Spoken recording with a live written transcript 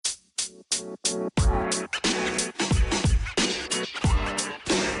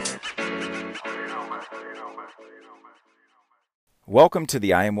Welcome to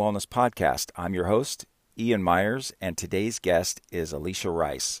the I Am Wellness Podcast. I'm your host, Ian Myers, and today's guest is Alicia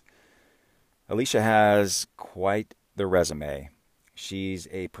Rice. Alicia has quite the resume. She's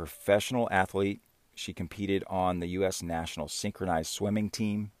a professional athlete. She competed on the U.S. National Synchronized Swimming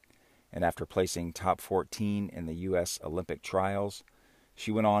Team, and after placing top 14 in the U.S. Olympic trials, she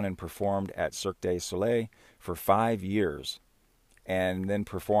went on and performed at Cirque du Soleil for 5 years, and then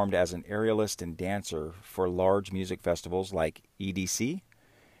performed as an aerialist and dancer for large music festivals like EDC,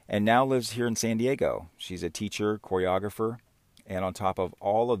 and now lives here in San Diego. She's a teacher, choreographer, and on top of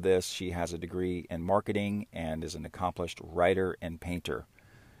all of this, she has a degree in marketing and is an accomplished writer and painter.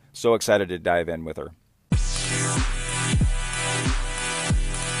 So excited to dive in with her.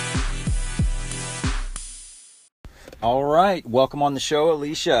 All right, welcome on the show,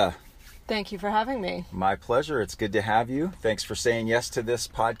 Alicia. Thank you for having me. My pleasure. It's good to have you. Thanks for saying yes to this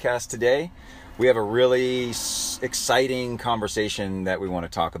podcast today. We have a really exciting conversation that we want to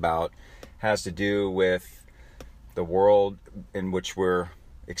talk about. It has to do with the world in which we're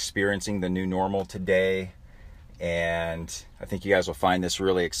experiencing the new normal today. And I think you guys will find this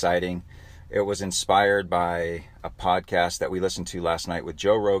really exciting. It was inspired by a podcast that we listened to last night with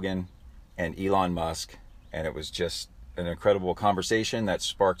Joe Rogan and Elon Musk. And it was just an incredible conversation that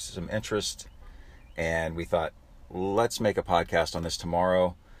sparked some interest, and we thought, let's make a podcast on this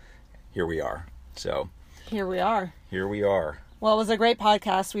tomorrow. Here we are. So here we are. Well, it was a great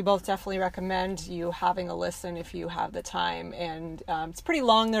podcast. We both definitely recommend you having a listen if you have the time. And it's pretty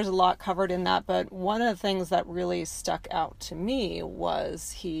long. There's a lot covered in that. But one of the things that really stuck out to me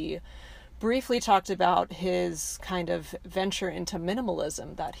was he briefly talked about his kind of venture into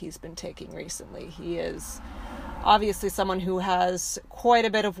minimalism that he's been taking recently. He is obviously someone who has quite a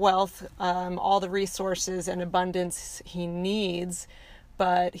bit of wealth, all the resources and abundance he needs,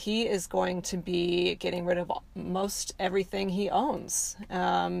 but he is going to be getting rid of most everything he owns,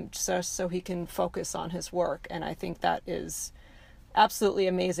 so he can focus on his work. And I think that is absolutely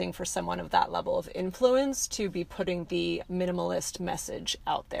amazing for someone of that level of influence to be putting the minimalist message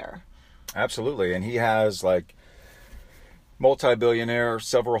out there. Absolutely. And he has like multi-billionaire,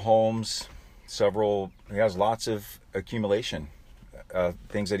 several homes, he has lots of accumulation,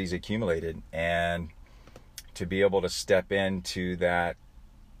 things that he's accumulated, and to be able to step into that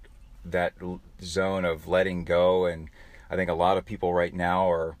zone of letting go. And I think a lot of people right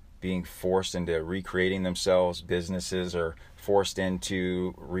now are being forced into recreating themselves. Businesses are forced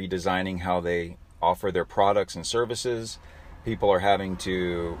into redesigning how they offer their products and services. People are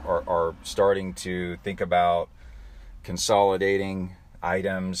are starting to think about consolidating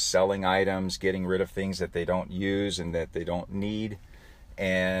items, selling items, getting rid of things that they don't use and that they don't need.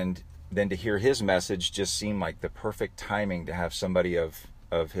 And then to hear his message just seemed like the perfect timing to have somebody of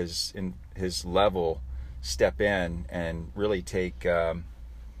his level step in and really take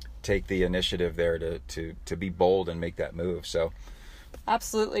the initiative there to be bold and make that move. So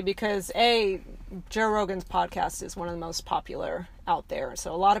absolutely, because Joe Rogan's podcast is one of the most popular out there.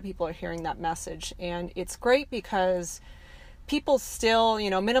 So a lot of people are hearing that message, and it's great because people still,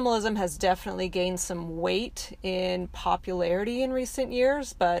 minimalism has definitely gained some weight in popularity in recent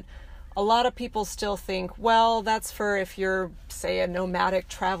years, but a lot of people still think, well, that's for if you're, say, a nomadic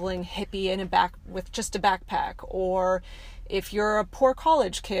traveling hippie with just a backpack, or if you're a poor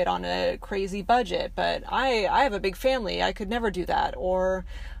college kid on a crazy budget. But I have a big family, I could never do that. Or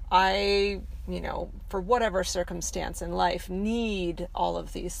I, for whatever circumstance in life, need all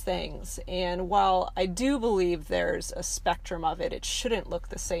of these things. And while I do believe there's a spectrum of it, it shouldn't look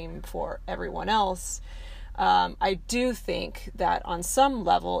the same for everyone else. I do think that on some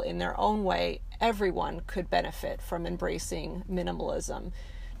level, in their own way, everyone could benefit from embracing minimalism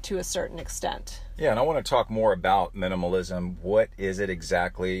to a certain extent. Yeah, and I want to talk more about minimalism. What is it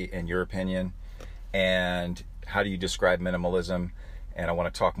exactly, in your opinion? And how do you describe minimalism? And I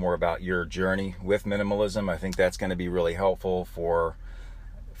want to talk more about your journey with minimalism. I think that's going to be really helpful for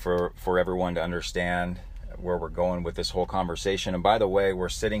everyone to understand where we're going with this whole conversation. And by the way, we're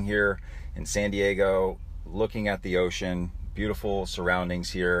sitting here in San Diego looking at the ocean, beautiful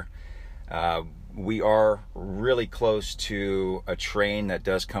surroundings here. We are really close to a train that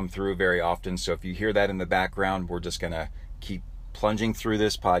does come through very often. So if you hear that in the background, we're just going to keep plunging through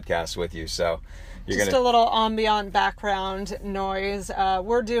this podcast with you. So a little ambient background noise.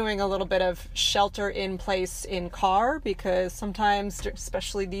 We're doing a little bit of shelter in place in car because sometimes,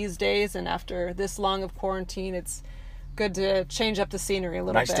 especially these days and after this long of quarantine, it's good to change up the scenery a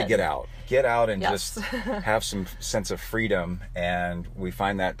little bit. Nice to get out and yes. Just have some sense of freedom. And we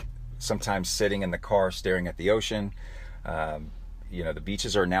find that sometimes sitting in the car staring at the ocean. The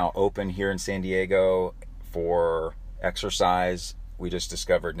beaches are now open here in San Diego for exercise. We just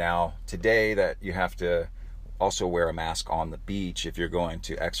discovered now today that you have to also wear a mask on the beach if you're going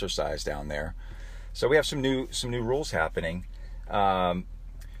to exercise down there. So we have some new rules happening. I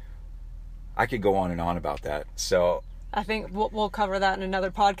could go on and on about that. So I think we'll cover that in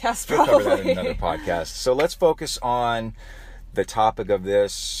another podcast. We'll cover that in another podcast. So let's focus on the topic of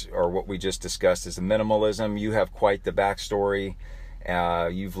this, or what we just discussed, is the minimalism. You have quite the backstory.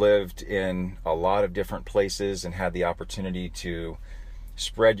 You've lived in a lot of different places and had the opportunity to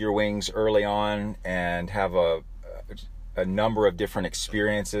spread your wings early on and have a number of different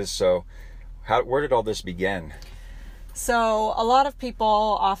experiences. So where did all this begin? So a lot of people,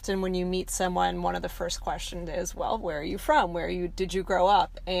 often when you meet someone, one of the first questions is, well, where are you from? Did you grow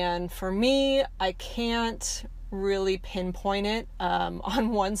up? And for me, I can't really pinpoint it on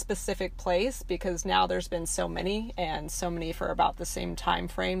one specific place, because now there's been so many for about the same time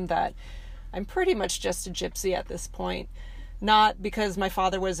frame that I'm pretty much just a gypsy at this point. Not because my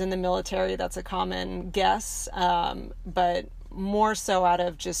father was in the military, that's a common guess, but more so out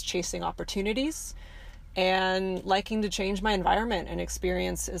of just chasing opportunities and liking to change my environment and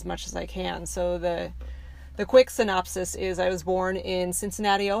experience as much as I can. So the quick synopsis is I was born in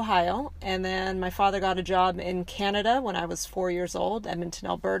Cincinnati, Ohio, and then my father got a job in Canada when I was 4 years old, Edmonton,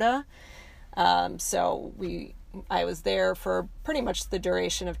 Alberta. I was there for pretty much the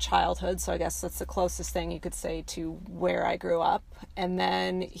duration of childhood, so I guess that's the closest thing you could say to where I grew up. And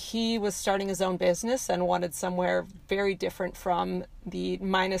then he was starting his own business and wanted somewhere very different from the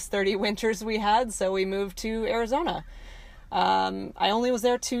 -30 winters we had, so we moved to Arizona. I only was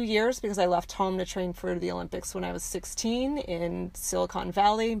there 2 years because I left home to train for the Olympics when I was 16 in Silicon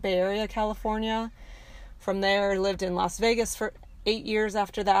Valley, Bay Area, California. From there, I lived in Las Vegas for 8 years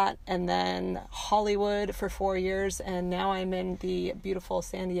after that, and then Hollywood for 4 years, and now I'm in the beautiful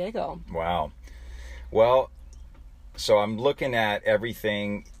San Diego. Wow. Well, so I'm looking at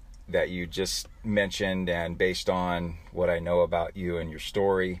everything that you just mentioned, and based on what I know about you and your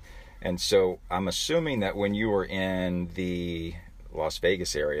story. And so I'm assuming that when you were in the Las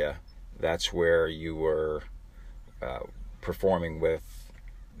Vegas area, that's where you were performing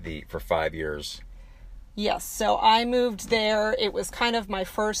for 5 years. Yes, so I moved there. It was kind of my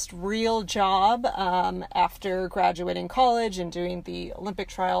first real job after graduating college and doing the Olympic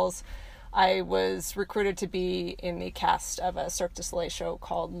trials. I was recruited to be in the cast of a Cirque du Soleil show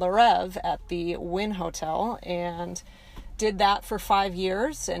called Le Rêve at the Wynn Hotel, and did that for 5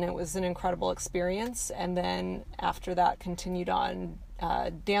 years, and it was an incredible experience. And then after that, continued on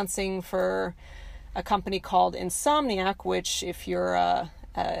dancing for a company called Insomniac, which, if you're a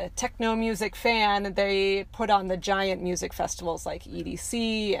techno music fan, they put on the giant music festivals like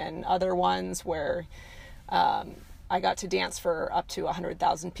EDC and other ones where I got to dance for up to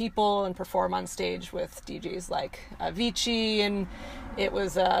 100,000 people and perform on stage with DJs like Avicii, and it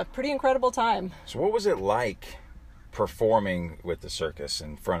was a pretty incredible time. So what was it like performing with the circus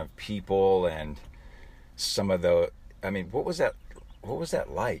in front of people, and what was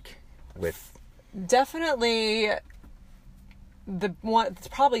that like with? Definitely it's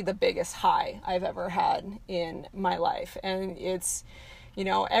probably the biggest high I've ever had in my life. And it's,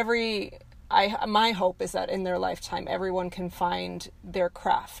 my hope is that in their lifetime, everyone can find their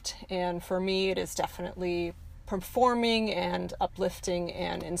craft. And for me, it is definitely performing and uplifting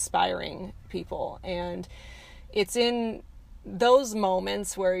and inspiring people. And it's in those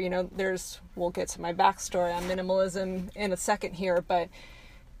moments where, we'll get to my backstory on minimalism in a second here, but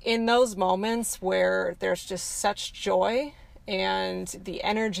in those moments where there's just such joy and the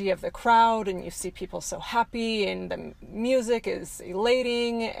energy of the crowd, and you see people so happy, and the music is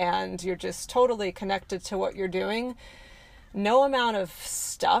elating, and you're just totally connected to what you're doing. No amount of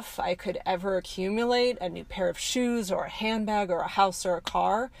stuff I could ever accumulate, a new pair of shoes or a handbag or a house or a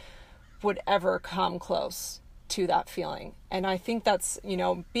car, would ever come close to that feeling. And I think that's,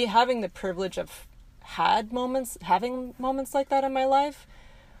 having the privilege of having moments like that in my life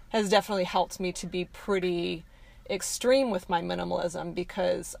has definitely helped me to be pretty extreme with my minimalism,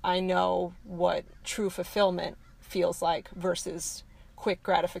 because I know what true fulfillment feels like versus quick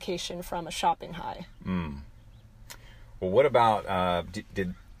gratification from a shopping high. Well, what about, do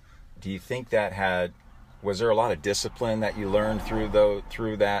you think was there a lot of discipline that you learned through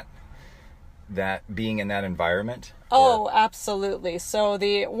that being in that environment? Oh, absolutely. So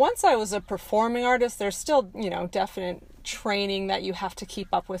once I was a performing artist, there's still, definite training that you have to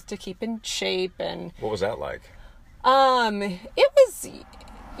keep up with to keep in shape. And what was that like? It was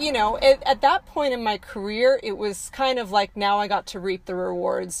At that point in my career, it was kind of like now I got to reap the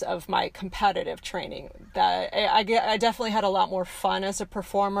rewards of my competitive training. That I definitely had a lot more fun as a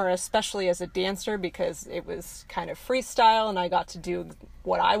performer, especially as a dancer, because it was kind of freestyle and I got to do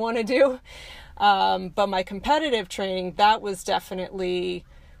what I want to do. But my competitive training, that was definitely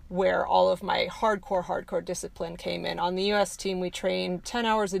where all of my hardcore discipline came in. On the U.S. team, we trained 10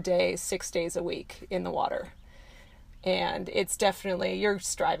 hours a day, 6 days a week in the water. And it's definitely, you're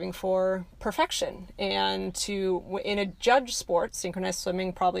striving for perfection. And in a judge sport, synchronized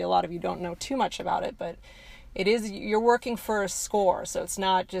swimming, probably a lot of you don't know too much about it, but you're working for a score. So it's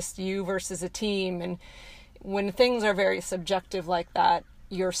not just you versus a team. And when things are very subjective like that,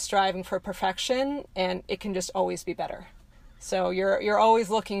 you're striving for perfection and it can just always be better. So you're always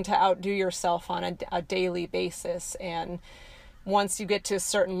looking to outdo yourself on a daily basis. And once you get to a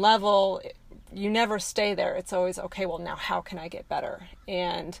certain level, you never stay there. It's always, okay, well, now how can I get better?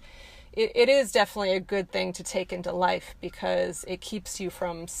 And it is definitely a good thing to take into life because it keeps you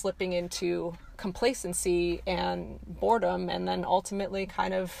from slipping into complacency and boredom and then ultimately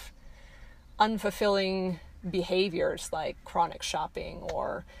kind of unfulfilling behaviors like chronic shopping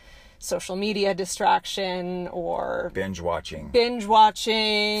or social media distraction or binge watching,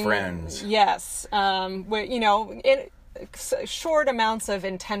 Friends. Yes. Short amounts of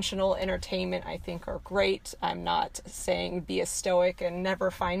intentional entertainment, I think, are great. I'm not saying be a stoic and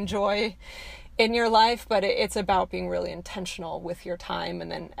never find joy in your life, but it's about being really intentional with your time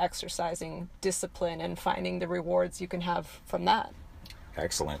and then exercising discipline and finding the rewards you can have from that.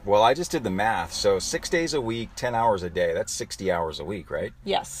 Excellent. Well, I just did the math. So 6 days a week, 10 hours a day. That's 60 hours a week, right?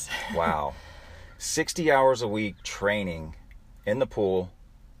 Yes. Wow. 60 hours a week training in the pool,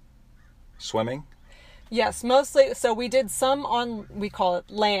 swimming? Yes, mostly. So we did some on, we call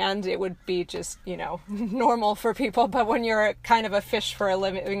it land. It would be just, normal for people. But when you're kind of a fish for a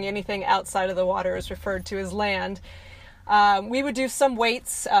living, anything outside of the water is referred to as land. We would do some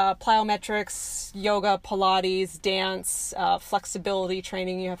weights, plyometrics, yoga, Pilates, dance, flexibility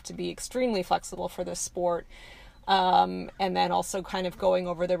training. You have to be extremely flexible for this sport. And then also kind of going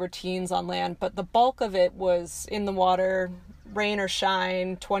over the routines on land. But the bulk of it was in the water, rain or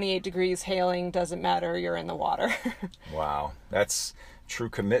shine, 28 degrees, hailing, doesn't matter, you're in the water. Wow. That's true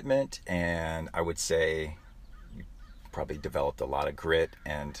commitment. And I would say you probably developed a lot of grit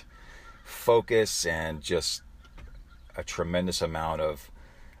and focus and just a tremendous amount of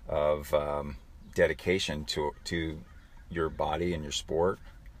dedication to your body and your sport.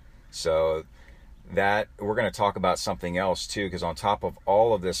 So that we're going to talk about something else too, because on top of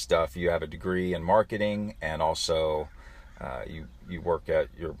all of this stuff, you have a degree in marketing and also you work at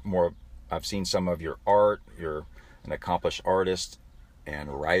I've seen some of your art. You're an accomplished artist and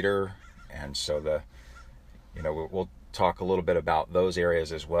writer. And so we'll talk a little bit about those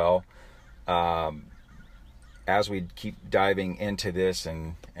areas as well. As we keep diving into this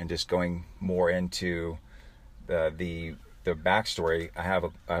and just going more into the backstory, I have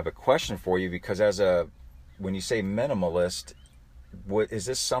a question for you, because when you say minimalist, is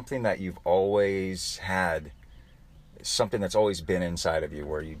this something that you've always had, something that's always been inside of you,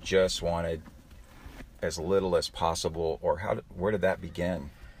 where you just wanted as little as possible, or where did that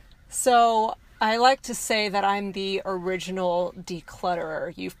begin? So I like to say that I'm the original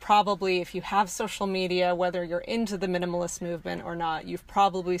declutterer. You've probably, if you have social media, whether you're into the minimalist movement or not, you've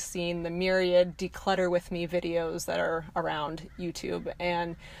probably seen the myriad declutter with me videos that are around YouTube.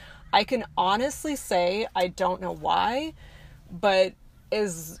 And I can honestly say, I don't know why, but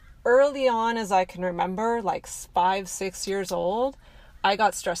as early on as I can remember, like 5-6 years old, I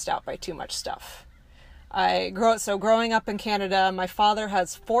got stressed out by too much stuff. Growing up in Canada, my father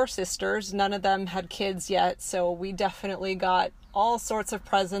has 4 sisters. None of them had kids yet, so we definitely got all sorts of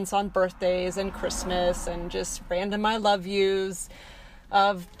presents on birthdays and Christmas and just random I love yous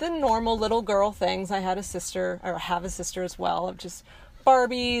of the normal little girl things. I had a sister, or have a sister as well, of just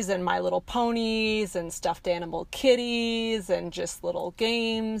Barbies and My Little Ponies and stuffed animal kitties and just little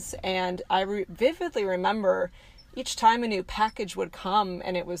games. And I vividly remember each time a new package would come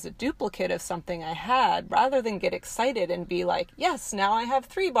and it was a duplicate of something I had, rather than get excited and be like, yes, now I have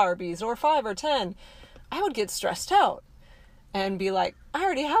 3 Barbies or 5 or 10, I would get stressed out and be like, I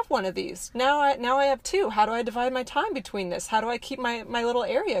already have one of these. Now I have 2. How do I divide my time between this? How do I keep my little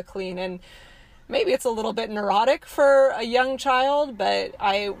area clean? And maybe it's a little bit neurotic for a young child, but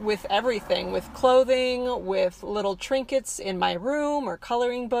with everything, with clothing, with little trinkets in my room or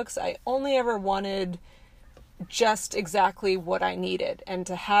coloring books, I only ever wanted just exactly what I needed, and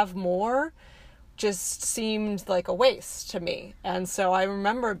to have more just seemed like a waste to me. And so I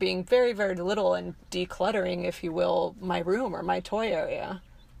remember being very, very little and decluttering, if you will, my room or my toy area.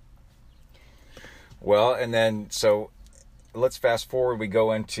 Well, and then, so let's fast forward. We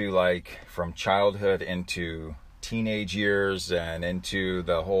go into like from childhood into teenage years and into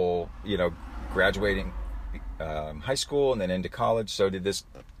the whole, graduating high school and then into college. So did this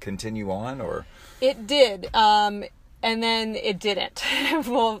continue on, or? It did. And then it didn't.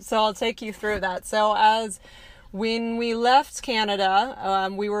 Well, so I'll take you through that. So when we left Canada,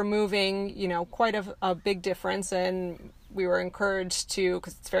 we were moving, quite a big difference, and we were encouraged to,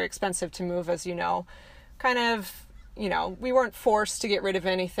 because it's very expensive to move, as you know, kind of, we weren't forced to get rid of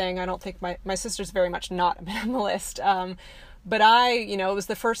anything. I don't think my sister's very much not a minimalist. But it was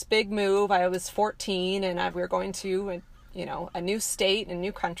the first big move. I was 14 and we were going to, a new state, a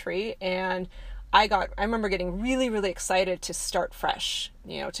new country. And I remember getting really, really excited to start fresh,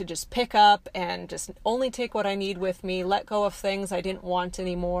 to just pick up and just only take what I need with me, let go of things I didn't want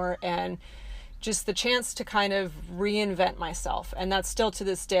anymore, and just the chance to kind of reinvent myself. And that's still to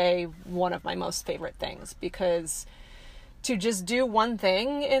this day one of my most favorite things, because to just do one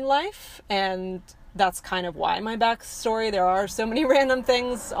thing in life, and that's kind of why my backstory, there are so many random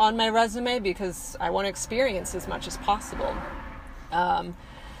things on my resume, because I want to experience as much as possible.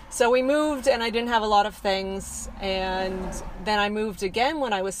 So we moved and I didn't have a lot of things, and then I moved again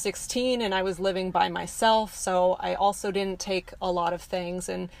when I was 16 and I was living by myself, so I also didn't take a lot of things,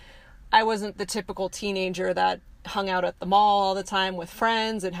 and I wasn't the typical teenager that hung out at the mall all the time with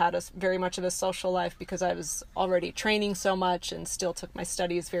friends and had very much of a social life, because I was already training so much and still took my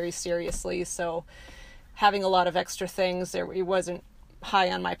studies very seriously. So having a lot of extra things, it wasn't high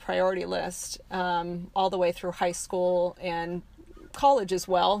on my priority list, all the way through high school and college as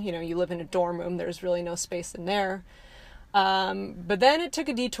well. You live in a dorm room, there's really no space in there. But then it took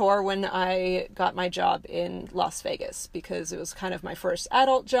a detour when I got my job in Las Vegas, because it was kind of my first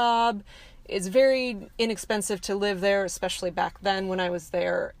adult job. It's very inexpensive to live there, especially back then when I was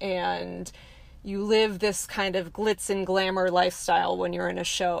there. And you live this kind of glitz and glamour lifestyle when you're in a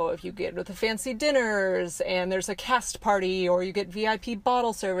show. If you get with the fancy dinners and there's a cast party, or you get VIP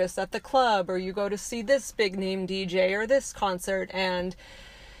bottle service at the club, or you go to see this big name DJ or this concert, and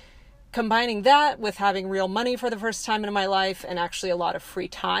combining that with having real money for the first time in my life, and actually a lot of free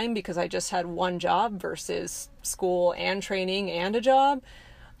time because I just had one job versus school and training and a job,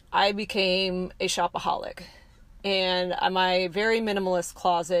 I became a shopaholic. And my very minimalist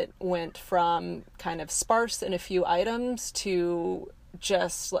closet went from kind of sparse in a few items to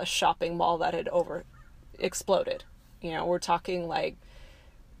just a shopping mall that had exploded. We're talking like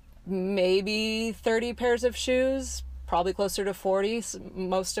maybe 30 pairs of shoes, probably closer to 40,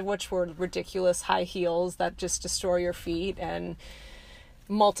 most of which were ridiculous high heels that just destroy your feet, and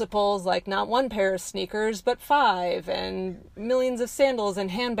multiples, like not one pair of sneakers, but 5, and millions of sandals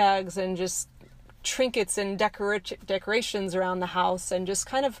and handbags and just trinkets and decorations around the house. And just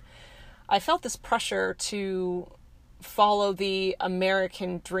kind of, I felt this pressure to follow the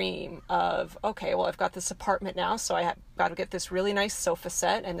American dream of, okay, well, I've got this apartment now, so I have got to get this really nice sofa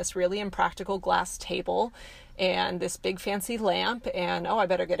set and this really impractical glass table and this big fancy lamp, and I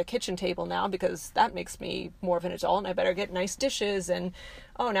better get a kitchen table now because that makes me more of an adult, and I better get nice dishes, and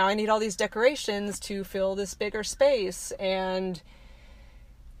now I need all these decorations to fill this bigger space. And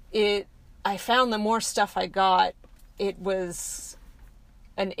I found the more stuff I got, it was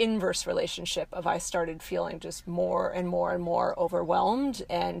an inverse relationship of I started feeling just more and more and more overwhelmed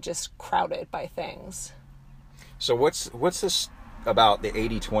and just crowded by things. So what's this about the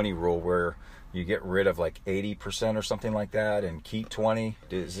 80-20 rule, where you get rid of like 80% or something like that and keep 20?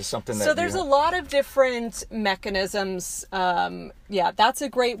 Is this something that... So there's a lot of different mechanisms. Yeah, that's a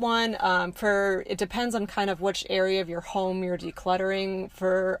great one. It depends on kind of which area of your home you're decluttering.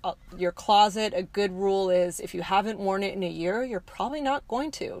 For your closet, a good rule is if you haven't worn it in a year, you're probably not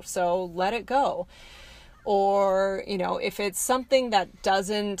going to. So let it go. Or, if it's something that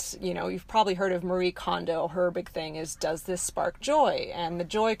doesn't, you've probably heard of Marie Kondo. Her big thing is, does this spark joy? And the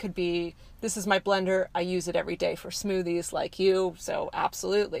joy could be, this is my blender, I use it every day for smoothies like you, so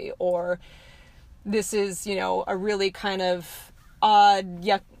absolutely. Or this is, a really kind of odd,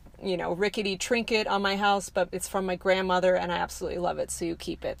 rickety trinket on my house, but it's from my grandmother and I absolutely love it, so you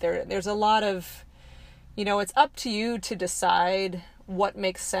keep it. There's a lot of, it's up to you to decide what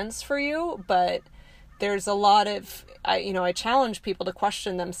makes sense for you, but there's a lot of, I challenge people to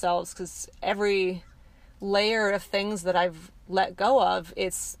question themselves, because every layer of things that I've let go of,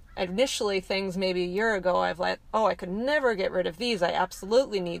 it's initially things maybe a year ago I've I could never get rid of these, I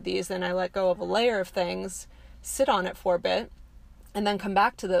absolutely need these. Then I let go of a layer of things, sit on it for a bit, and then come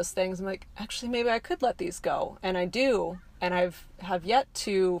back to those things. I'm like, actually, maybe I could let these go. And I do. And have yet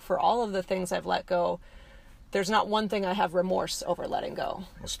to, for all of the things I've let go, there's not one thing I have remorse over letting go.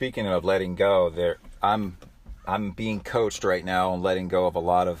 Well, speaking of letting go, I'm being coached right now on letting go of a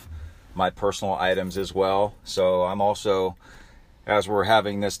lot of my personal items as well. So I'm also, as we're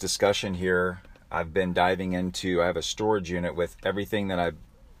having this discussion here, I've been diving into, I have a storage unit with everything that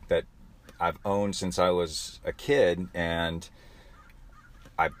I've owned since I was a kid, and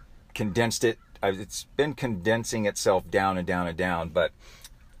I've condensed it. It's been condensing itself down and down and down, but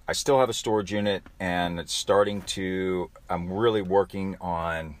I still have a storage unit, and I'm really working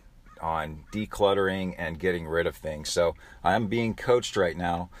on decluttering and getting rid of things. So I'm being coached right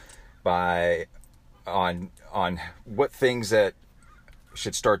now on what things that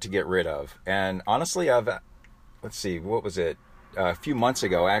should start to get rid of. And honestly, let's see, what was it? A few months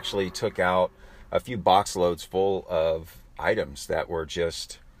ago, I actually took out a few box loads full of items that were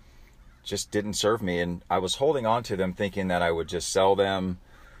just didn't serve me. And I was holding on to them thinking that I would just sell them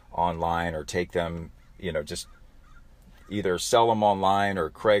online or take them, just either sell them online or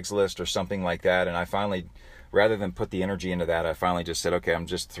Craigslist or something like that. And I finally, rather than put the energy into that, I finally just said, okay, I'm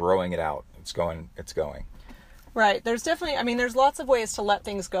just throwing it out. It's going. Right. There's definitely, there's lots of ways to let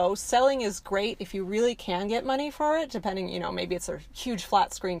things go. Selling is great if you really can get money for it, depending, maybe it's a huge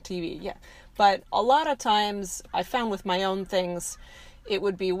flat screen TV. Yeah. But a lot of times I found with my own things, it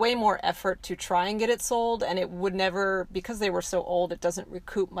would be way more effort to try and get it sold, and it would never, because they were so old, it doesn't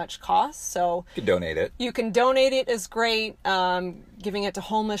recoup much cost. So you can donate it. You can donate it is great. Giving it to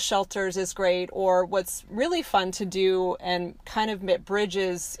homeless shelters is great. Or what's really fun to do and kind of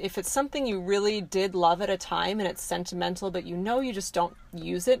bridges, if it's something you really did love at a time and it's sentimental, but you just don't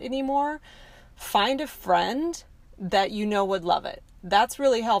use it anymore, find a friend that would love it. That's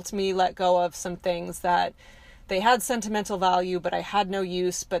really helped me let go of some things that they had sentimental value, but I had no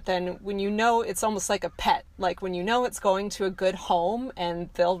use. But then when it's almost like a pet, like when it's going to a good home and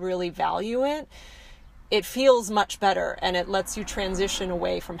they'll really value it, it feels much better, and it lets you transition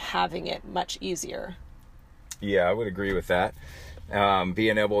away from having it much easier. Yeah, I would agree with that.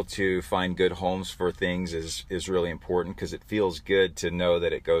 Being able to find good homes for things is really important, because it feels good to know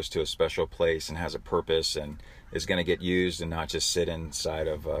that it goes to a special place and has a purpose and is going to get used and not just sit inside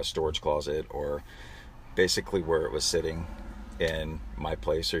of a storage closet or basically where it was sitting in my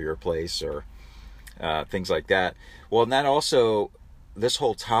place or your place or things like that. Well, and that also, this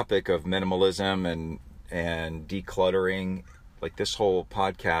whole topic of minimalism and decluttering, like this whole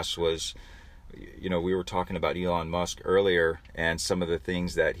podcast was, we were talking about Elon Musk earlier and some of the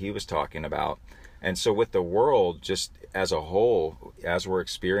things that he was talking about. And so with the world just as a whole, as we're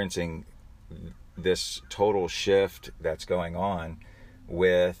experiencing this total shift that's going on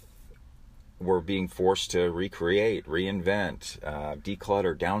we're being forced to recreate, reinvent,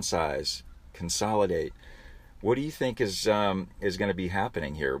 declutter, downsize, consolidate. What do you think is going to be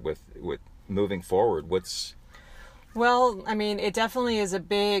happening here with moving forward? Well, it definitely is a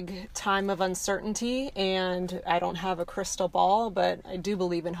big time of uncertainty, and I don't have a crystal ball, but I do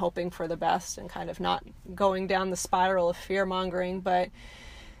believe in hoping for the best and kind of not going down the spiral of fear-mongering. But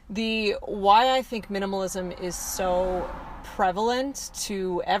why I think minimalism is so prevalent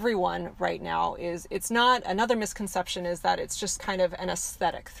to everyone right now is, it's not, another misconception is that it's just kind of an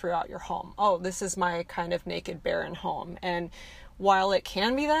aesthetic throughout your home. Oh, this is my kind of naked, barren home. And while it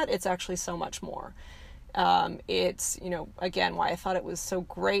can be that, it's actually so much more. It's, again, why I thought it was so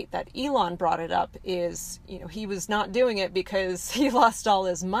great that Elon brought it up is, he was not doing it because he lost all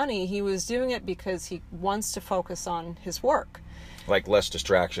his money. He was doing it because he wants to focus on his work. Like less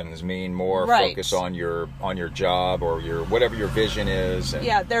distractions, mean more right. Focus on your job or your whatever your vision is.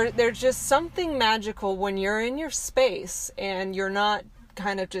 Yeah, there's just something magical when you're in your space and you're not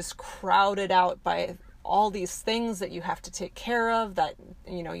kind of just crowded out by all these things that you have to take care of, that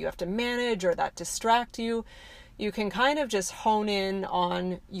you have to manage or that distract you. You can kind of just hone in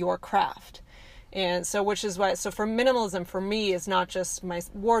on your craft. And so, which is why, so for minimalism, for me, is not just my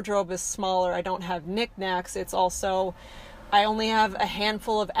wardrobe is smaller, I don't have knickknacks, it's also, I only have a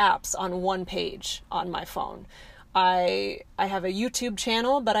handful of apps on one page on my phone. I have a YouTube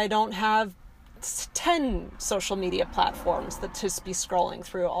channel, but I don't have 10 social media platforms that just be scrolling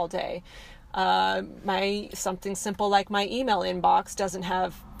through all day. My something simple like my email inbox doesn't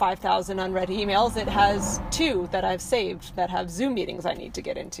have 5,000 unread emails. It has 2 that I've saved that have Zoom meetings I need to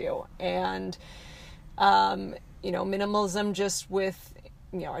get into. And, minimalism just with,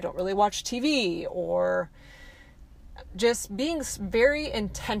 I don't really watch TV, or just being very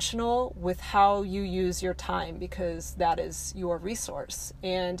intentional with how you use your time, because that is your resource.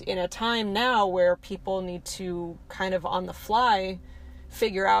 And in a time now where people need to kind of on the fly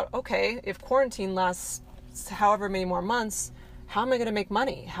figure out, okay, if quarantine lasts however many more months, how am I going to make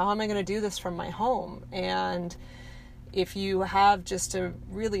money? How am I going to do this from my home? And if you have just a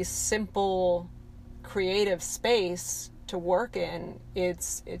really simple, creative space to work in,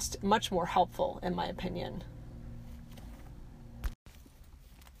 it's much more helpful, in my opinion.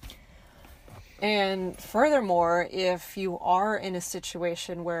 And furthermore, if you are in a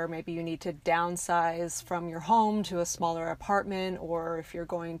situation where maybe you need to downsize from your home to a smaller apartment, or if you're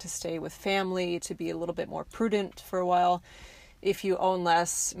going to stay with family to be a little bit more prudent for a while, if you own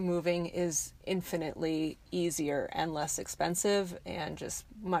less, moving is infinitely easier and less expensive and just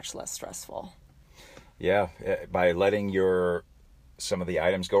much less stressful. Yeah, by letting some of the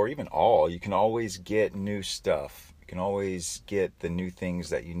items go, or even all, you can always get new stuff. You can always get the new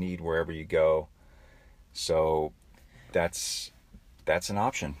things that you need wherever you go. So that's an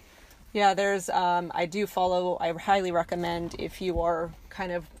option. Yeah, I highly recommend, if you are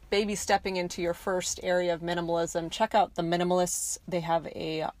kind of baby stepping into your first area of minimalism, check out The Minimalists. They have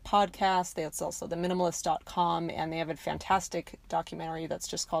a podcast. It's also theminimalist.com, and they have a fantastic documentary that's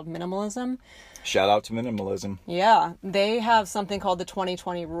just called Minimalism. Shout out to minimalism. Yeah, they have something called the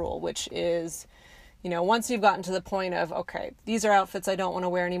 20/20 rule, which is, once you've gotten to the point of, okay, these are outfits I don't want to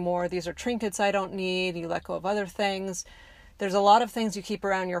wear anymore, these are trinkets I don't need, you let go of other things. There's a lot of things you keep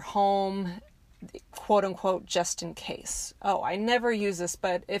around your home, quote unquote, just in case. Oh, I never use this,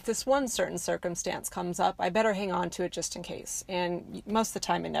 but if this one certain circumstance comes up, I better hang on to it just in case. And most of the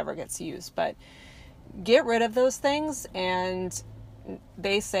time it never gets used, but get rid of those things. And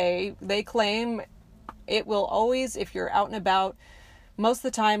they claim it will always, if you're out and about, most of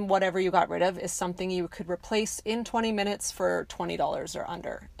the time, whatever you got rid of is something you could replace in 20 minutes for $20 or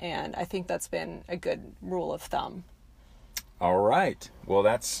under. And I think that's been a good rule of thumb. All right. Well,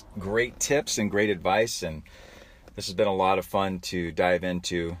 that's great tips and great advice. And this has been a lot of fun to dive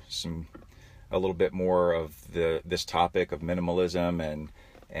into a little bit more of this topic of minimalism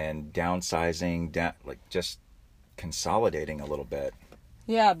and downsizing, like just consolidating a little bit.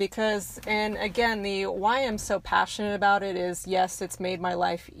 Yeah, and again, why I'm so passionate about it is, yes, it's made my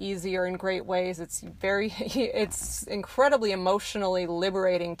life easier in great ways. It's incredibly emotionally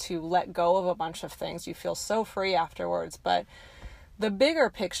liberating to let go of a bunch of things. You feel so free afterwards. But the bigger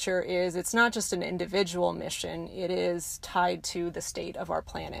picture is, it's not just an individual mission. It is tied to the state of our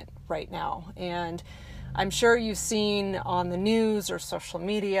planet right now. And I'm sure you've seen on the news or social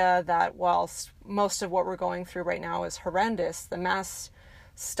media that whilst most of what we're going through right now is horrendous, the mass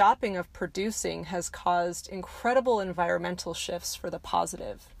stopping of producing has caused incredible environmental shifts for the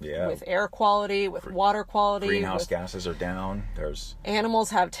positive. Yeah. With air quality, with water quality. Greenhouse gases are down.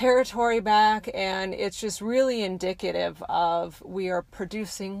 Animals have territory back, and it's just really indicative of we are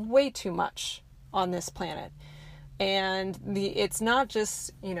producing way too much on this planet. And it's not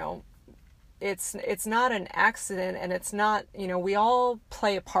just, it's not an accident, and it's not, we all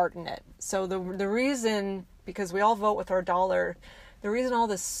play a part in it. So the reason, because we all vote with our dollar, the reason all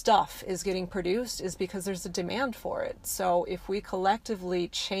this stuff is getting produced is because there's a demand for it. So if we collectively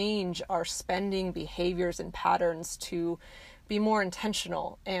change our spending behaviors and patterns to be more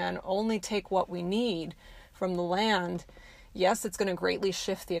intentional and only take what we need from the land, yes, it's going to greatly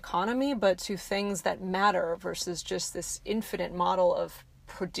shift the economy, but to things that matter versus just this infinite model of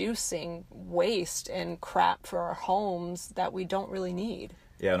producing waste and crap for our homes that we don't really need.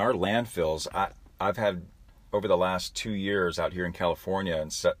 Yeah, and our landfills, I've had, over the last 2 years out here in California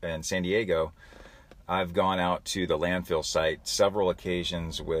and San Diego, I've gone out to the landfill site several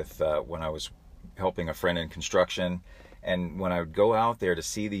occasions with when I was helping a friend in construction. And when I would go out there to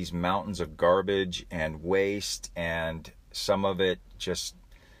see these mountains of garbage and waste, and some of it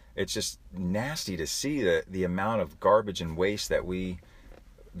it's just nasty to see the amount of garbage and waste that we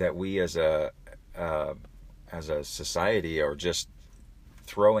as a society are just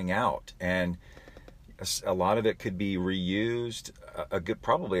throwing out. And a lot of it could be reused.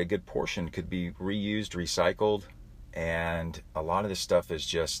 Probably a good portion could be reused, recycled, and a lot of this stuff is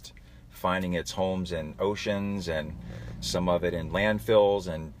just finding its homes in oceans and some of it in landfills,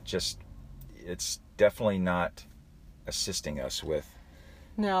 and just it's definitely not assisting us with.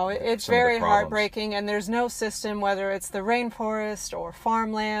 No, it's very heartbreaking, and there's no system, whether it's the rainforest or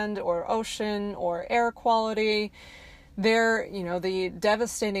farmland or ocean or air quality. The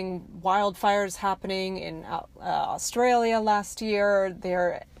devastating wildfires happening in Australia last year,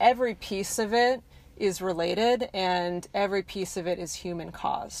 every piece of it is related, and every piece of it is human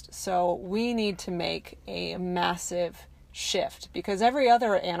caused. So we need to make a massive shift, because every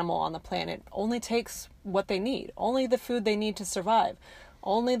other animal on the planet only takes what they need, only the food they need to survive,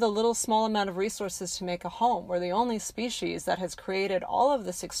 only the little small amount of resources to make a home. We're the only species that has created all of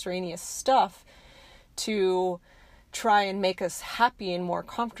this extraneous stuff to try and make us happy and more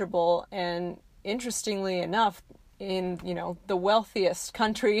comfortable. And interestingly enough, in, the wealthiest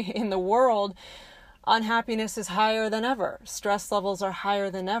country in the world, unhappiness is higher than ever. Stress levels are higher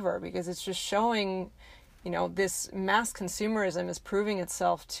than ever, because it's just showing, this mass consumerism is proving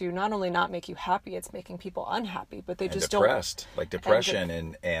itself to not only not make you happy, it's making people unhappy, but they just depressed. Like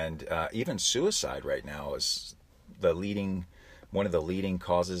depression and even suicide right now is one of the leading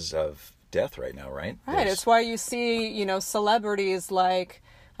causes of death right now, right? Right. It's why you see, celebrities like,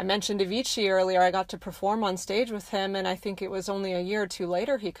 I mentioned Avicii earlier. I got to perform on stage with him, and I think it was only a year or two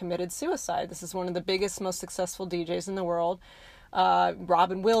later he committed suicide. This is one of the biggest, most successful DJs in the world.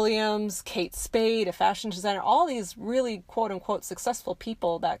 Robin Williams, Kate Spade, a fashion designer, all these really quote-unquote successful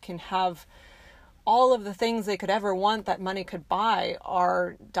people that can have all of the things they could ever want that money could buy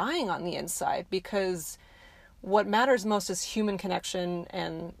are dying on the inside, because what matters most is human connection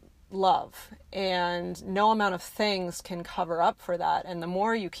and love, and no amount of things can cover up for that. And the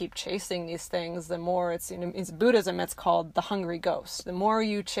more you keep chasing these things, the more it's Buddhism, it's called the hungry ghost. The more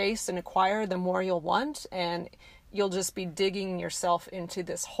you chase and acquire, the more you'll want, and you'll just be digging yourself into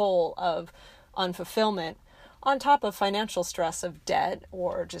this hole of unfulfillment, on top of financial stress of debt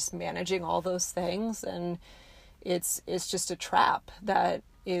or just managing all those things. And it's just a trap that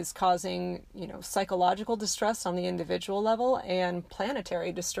is causing, psychological distress on the individual level and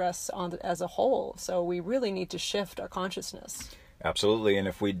planetary distress as a whole. So we really need to shift our consciousness. Absolutely. And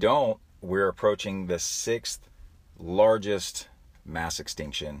if we don't, we're approaching the 6th largest mass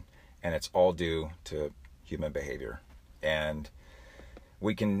extinction, and it's all due to human behavior. And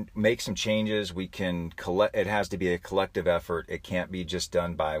we can make some changes. We can it has to be a collective effort. It can't be just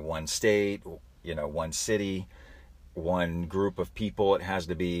done by one state, one city, one group of people. It has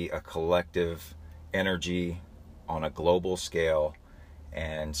to be a collective energy on a global scale,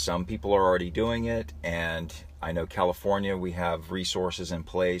 and some people are already doing it. And I know California, we have resources in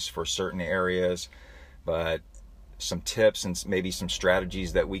place for certain areas, but some tips and maybe some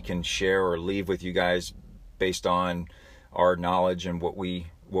strategies that we can share or leave with you guys based on our knowledge and what we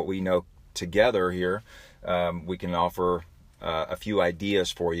know together here. We can offer a few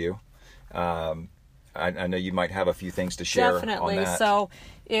ideas for you. I know you might have a few things to share. Definitely. On that. So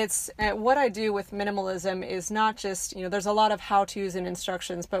it's what I do with minimalism is not just, there's a lot of how-tos and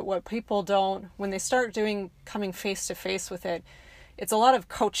instructions, but what people don't, when they start coming face to face with it, it's a lot of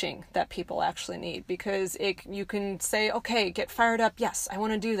coaching that people actually need, because you can say, okay, get fired up. Yes, I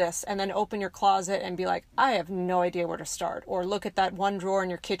want to do this. And then open your closet and be like, I have no idea where to start. Or look at that one drawer in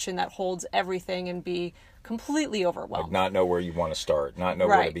your kitchen that holds everything and be completely overwhelmed. Like not know where you want to start, not know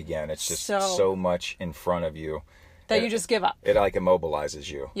where to begin. It's just so much in front of you that you just give up. It like immobilizes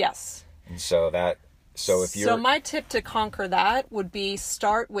you. Yes. And so my tip to conquer that would be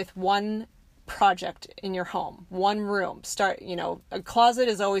start with one project in your home, one room. Start, a closet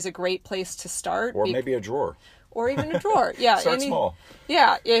is always a great place to start. Or maybe a drawer. Or even a drawer. Yeah. Start small.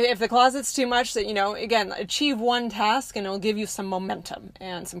 Yeah. If the closet's too much, that, again, achieve one task and it'll give you some momentum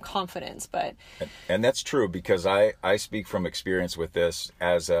and some confidence. And that's true, because I speak from experience with this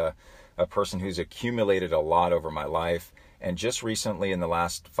as a person who's accumulated a lot over my life, and just recently in the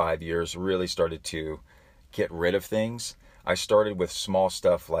last 5 years really started to get rid of things. I started with small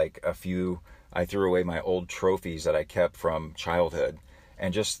stuff like I threw away my old trophies that I kept from childhood,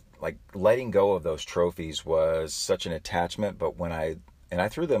 and just like letting go of those trophies was such an attachment. But I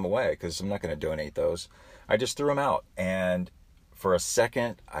threw them away because I'm not going to donate those. I just threw them out. And for a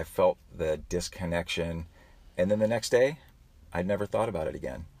second, I felt the disconnection. And then the next day, I'd never thought about it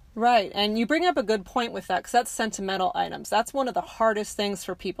again. Right. And you bring up a good point with that, because that's sentimental items. That's one of the hardest things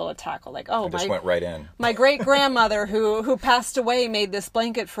for people to tackle. Like, I just went right in. My great grandmother who passed away made this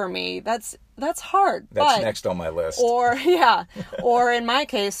blanket for me. That's hard. That's next on my list. Or in my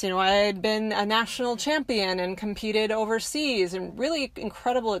case, I had been a national champion and competed overseas, and really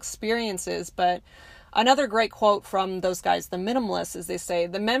incredible experiences. But another great quote from those guys, the minimalists, is they say,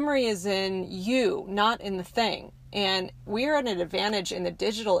 the memory is in you, not in the thing. And we're at an advantage in the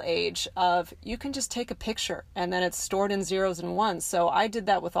digital age of you can just take a picture and then it's stored in zeros and ones. So I did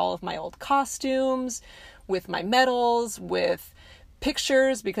that with all of my old costumes, with my medals, with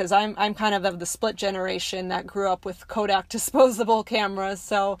pictures, because I'm kind of the split generation that grew up with Kodak disposable cameras.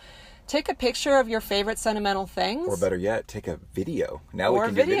 So take a picture of your favorite sentimental things. Or better yet, take a video. Now we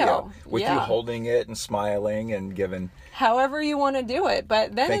can do video. With you holding it and smiling and giving. However you want to do it.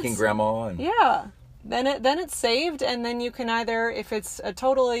 But then thanking grandma. And yeah. Then it's saved, and then you can either, if it's a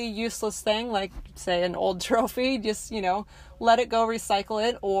totally useless thing, like say an old trophy, just, let it go, recycle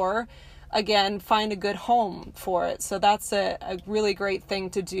it, or again, find a good home for it. So that's a really great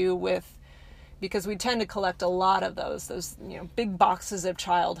thing to do with because we tend to collect a lot of those, big boxes of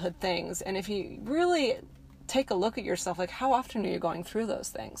childhood things. And if you really take a look at yourself, like, how often are you going through those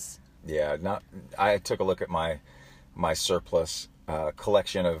things? Yeah, I took a look at my surplus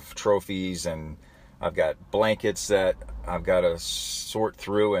collection of trophies, and I've got blankets that I've got to sort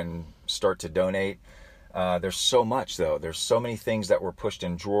through and start to donate. There's so much, though. There's so many things that were pushed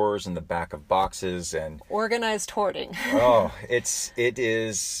in drawers in the back of boxes, and organized hoarding. It's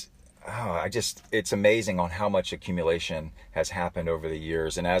amazing on how much accumulation has happened over the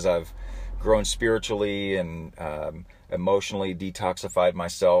years. And as I've grown spiritually and emotionally detoxified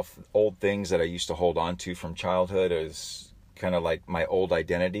myself, old things that I used to hold on to from childhood is kind of like my old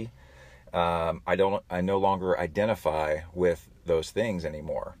identity. I no longer identify with those things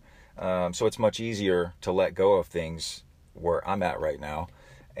anymore. So it's much easier to let go of things where I'm at right now.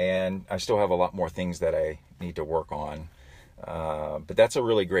 And I still have a lot more things that I need to work on. But that's a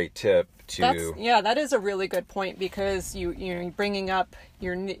really great tip that is a really good point, because you're bringing up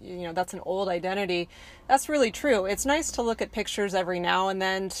that's an old identity. That's really true. It's nice to look at pictures every now and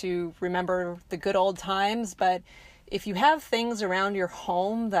then to remember the good old times, but if you have things around your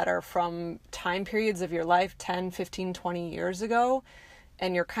home that are from time periods of your life 10, 15, 20 years ago,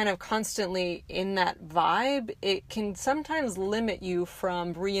 and you're kind of constantly in that vibe, it can sometimes limit you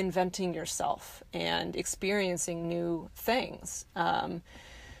from reinventing yourself and experiencing new things.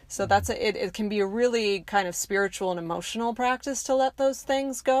 So it can be a really kind of spiritual and emotional practice to let those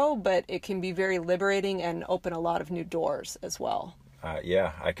things go, but it can be very liberating and open a lot of new doors as well.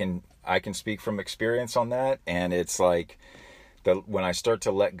 I can speak from experience on that, and it's like when I start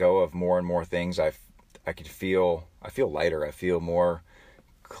to let go of more and more things, I feel lighter. I feel more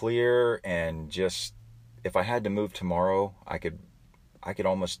clear, and just if I had to move tomorrow, I could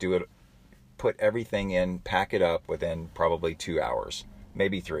almost do it, put everything in, pack it up within probably 2 hours,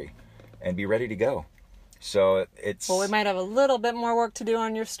 maybe 3, and be ready to go. So we might have a little bit more work to do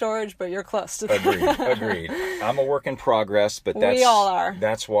on your storage, but you're close to that. Agreed. I'm a work in progress, but we all are.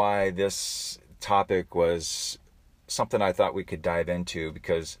 That's why this topic was something I thought we could dive into,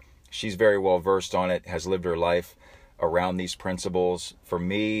 because she's very well versed on it, has lived her life around these principles. For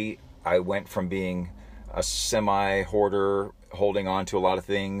me, I went from being a semi-hoarder, holding on to a lot of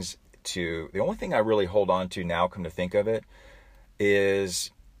things, to the only thing I really hold on to now, come to think of it, is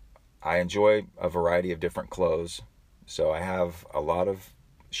I enjoy a variety of different clothes. So I have a lot of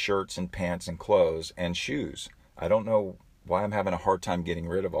shirts and pants and clothes and shoes. I don't know why I'm having a hard time getting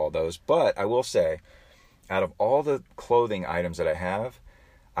rid of all those, but I will say, out of all the clothing items that I have,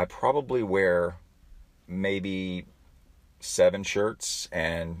 I probably wear maybe 7 shirts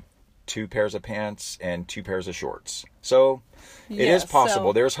and 2 pairs of pants and 2 pairs of shorts. So it is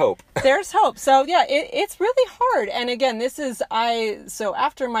possible. So there's hope. There's hope. So yeah, it's really hard. And again, so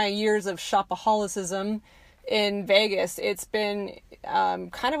after my years of shopaholicism in Vegas, it's been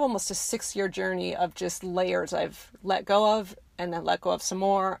kind of almost a 6-year journey of just layers I've let go of, and then let go of some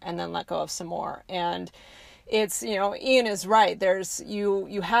more, and then let go of some more. And it's, Ian is right. There's,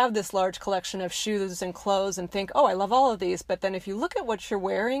 you have this large collection of shoes and clothes and think, oh, I love all of these. But then if you look at what you're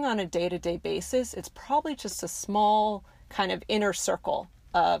wearing on a day-to-day basis, it's probably just a small kind of inner circle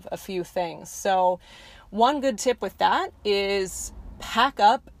of a few things. So one good tip with that is pack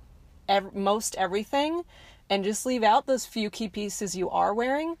up most everything and just leave out those few key pieces you are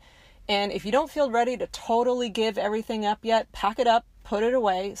wearing. And if you don't feel ready to totally give everything up yet, pack it up, put it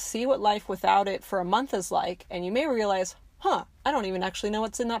away, see what life without it for a month is like, and you may realize, I don't even actually know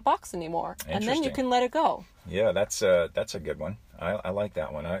what's in that box anymore. And then you can let it go. Yeah, that's a good one. I like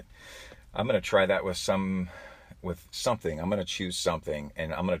that one. I'm going to try that with something. I'm going to choose something,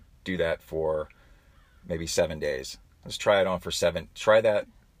 and I'm going to do that for maybe 7 days. Let's try that for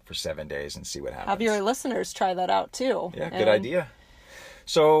 7 days and see what happens. Have your listeners try that out too. Yeah, good idea.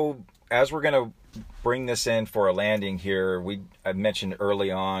 So as we're going to bring this in for a landing here, I mentioned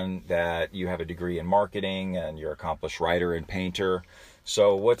early on that you have a degree in marketing and you're an accomplished writer and painter.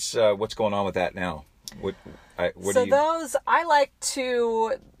 So what's going on with that now?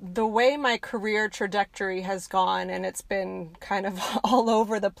 The way my career trajectory has gone, and it's been kind of all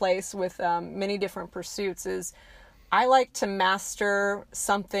over the place with many different pursuits, is I like to master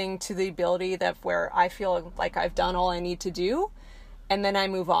something to the ability that where I feel like I've done all I need to do, and then I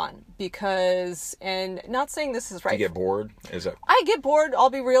move on. And not saying this is right. Do you get bored? I get bored, I'll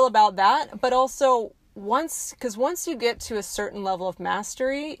be real about that, but also once you get to a certain level of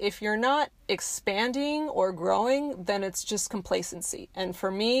mastery, if you're not expanding or growing, then it's just complacency. And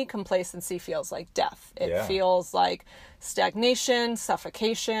for me, complacency feels like death. It feels like stagnation,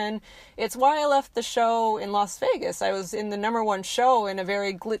 suffocation. It's why I left the show in Las Vegas. I was in the #1 show in a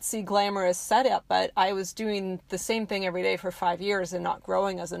very glitzy, glamorous setup, but I was doing the same thing every day for 5 years and not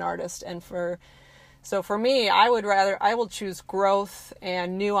growing as an artist. So for me, I will choose growth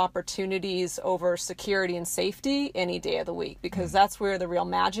and new opportunities over security and safety any day of the week, because that's where the real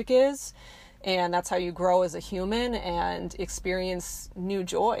magic is. And that's how you grow as a human and experience new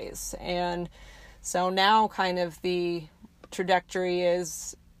joys. And so now kind of the trajectory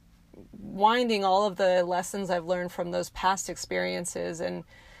is winding all of the lessons I've learned from those past experiences and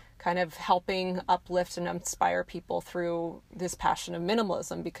kind of helping uplift and inspire people through this passion of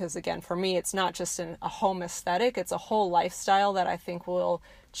minimalism. Because again, for me, it's not just a home aesthetic, it's a whole lifestyle that I think will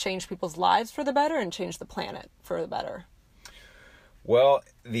change people's lives for the better and change the planet for the better. Well,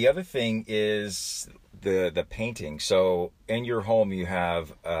 the other thing is the painting. So in your home, you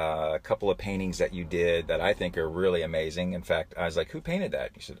have a couple of paintings that you did that I think are really amazing. In fact, I was like, who painted that?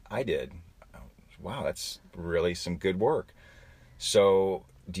 You said, I did. Wow, that's really some good work. So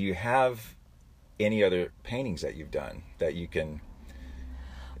do you have any other paintings that you've done that you can...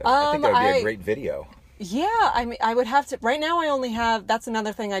 I think that would be a great video. Yeah, I mean, I would have to... Right now I only have... That's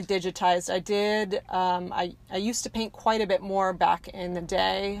another thing I digitized. I did... I used to paint quite a bit more back in the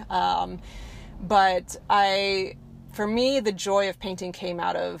day. But for me, the joy of painting came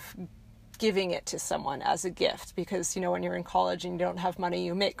out of giving it to someone as a gift, because, you know, when you're in college and you don't have money,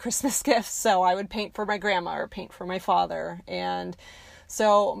 you make Christmas gifts. So I would paint for my grandma or paint for my father. And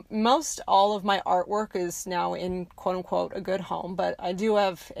so most all of my artwork is now in quote unquote a good home, but I do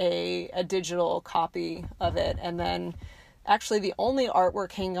have a digital copy of it. And then actually the only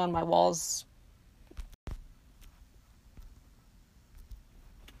artwork hanging on my walls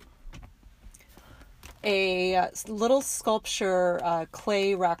a little sculpture,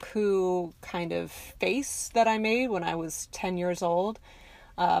 clay raku kind of face that I made when I was 10 years old.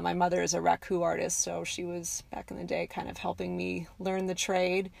 My mother is a raku artist, so she was back in the day kind of helping me learn the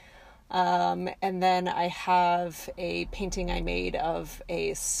trade. And then I have a painting I made of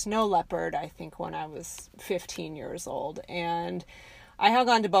a snow leopard, I think when I was 15 years old. And I hung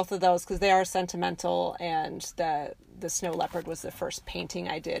on to both of those because they are sentimental, and the snow leopard was the first painting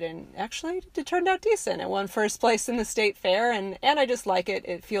I did, and actually it turned out decent. It won first place in the state fair, and I just like it.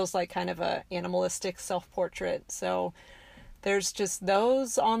 It feels like kind of a animalistic self-portrait. So there's just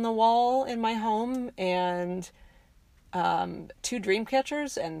those on the wall in my home, and 2 dream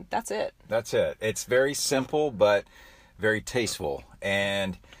catchers, and that's it. That's it. It's very simple, but very tasteful.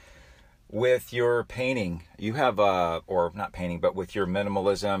 And with your painting, you have or not painting, but with your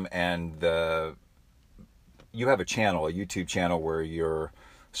minimalism and you have a channel, a YouTube channel where you're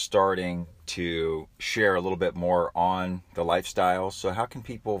starting to share a little bit more on the lifestyle. So how can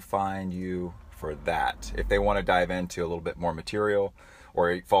people find you for that if they want to dive into a little bit more material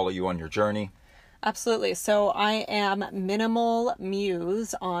or follow you on your journey? Absolutely. So I am Minimal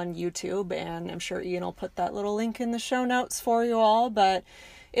Muse on YouTube, and I'm sure Ian will put that little link in the show notes for you all, but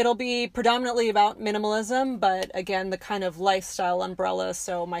it'll be predominantly about minimalism, but again, the kind of lifestyle umbrella.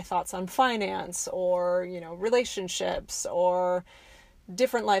 So my thoughts on finance or, you know, relationships or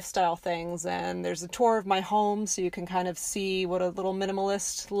different lifestyle things. And there's a tour of my home, so you can kind of see what a little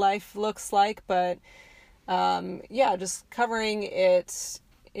minimalist life looks like. But just covering it.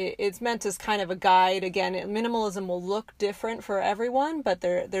 It's meant as kind of a guide. Again, minimalism will look different for everyone, but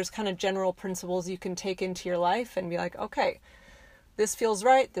there's kind of general principles you can take into your life and be like, okay, this feels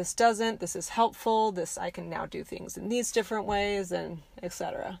right, this doesn't, this is helpful, this I can now do things in these different ways, and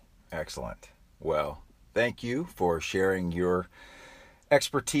etc. Excellent. Well, thank you for sharing your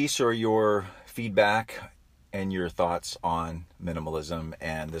expertise or your feedback and your thoughts on minimalism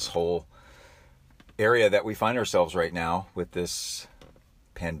and this whole area that we find ourselves right now with this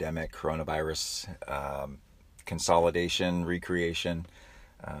pandemic, coronavirus, consolidation, recreation.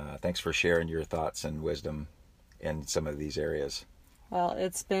 Thanks for sharing your thoughts and wisdom in some of these areas. Well,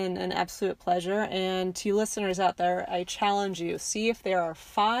 it's been an absolute pleasure. And to you listeners out there, I challenge you, see if there are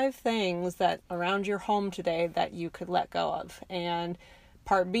 5 things that around your home today that you could let go of. And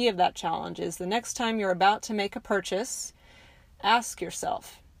part B of that challenge is the next time you're about to make a purchase, ask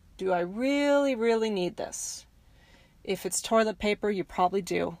yourself, do I really, really need this? If it's toilet paper, you probably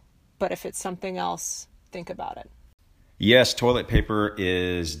do. But if it's something else, think about it. Yes, toilet paper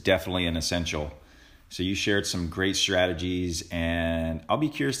is definitely an essential. So you shared some great strategies, and I'll be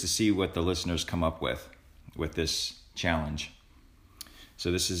curious to see what the listeners come up with this challenge.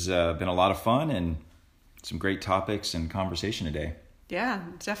 So this has been a lot of fun, and some great topics and conversation today. Yeah,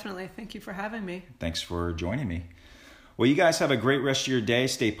 definitely. Thank you for having me. Thanks for joining me. Well, you guys have a great rest of your day.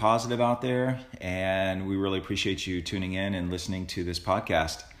 Stay positive out there, and we really appreciate you tuning in and listening to this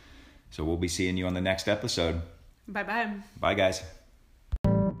podcast. So we'll be seeing you on the next episode. Bye-bye. Bye, guys.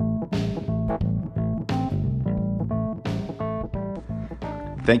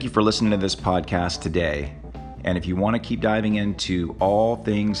 Thank you for listening to this podcast today. And if you want to keep diving into all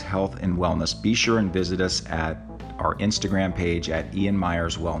things health and wellness, be sure and visit us at our Instagram page at Ian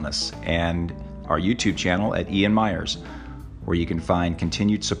Myers Wellness and our YouTube channel at Ian Myers, where you can find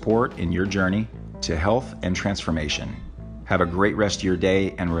continued support in your journey to health and transformation. Have a great rest of your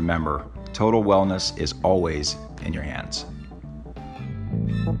day, and remember, total wellness is always in your hands.